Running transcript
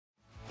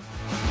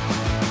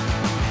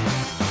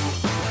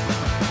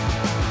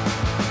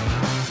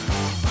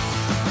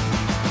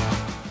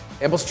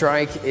Able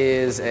Strike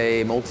is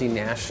a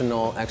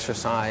multinational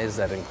exercise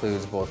that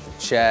includes both the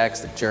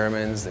Czechs, the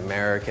Germans, the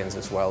Americans,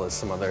 as well as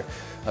some other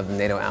of the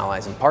NATO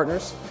allies and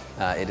partners.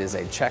 It is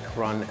a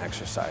Czech-run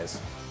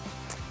exercise.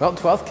 Well,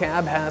 12th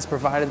Cab has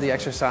provided the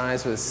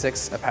exercise with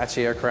 6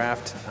 Apache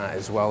aircraft,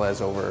 as well as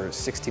over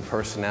 60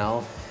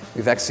 personnel.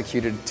 We've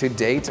executed to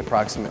date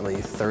approximately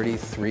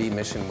 33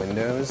 mission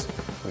windows.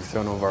 We've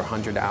thrown over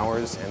 100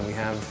 hours, and we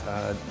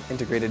have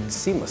integrated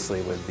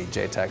seamlessly with the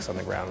JTACs on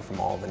the ground from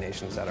all the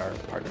nations that are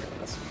partnering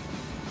with us.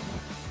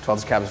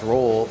 12th Cab's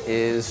role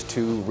is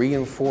to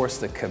reinforce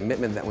the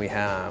commitment that we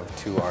have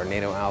to our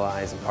NATO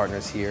allies and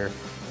partners here,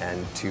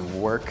 and to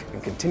work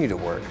and continue to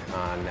work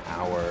on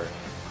our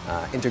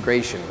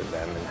integration with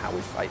them and how we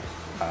fight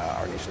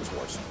our nation's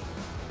wars.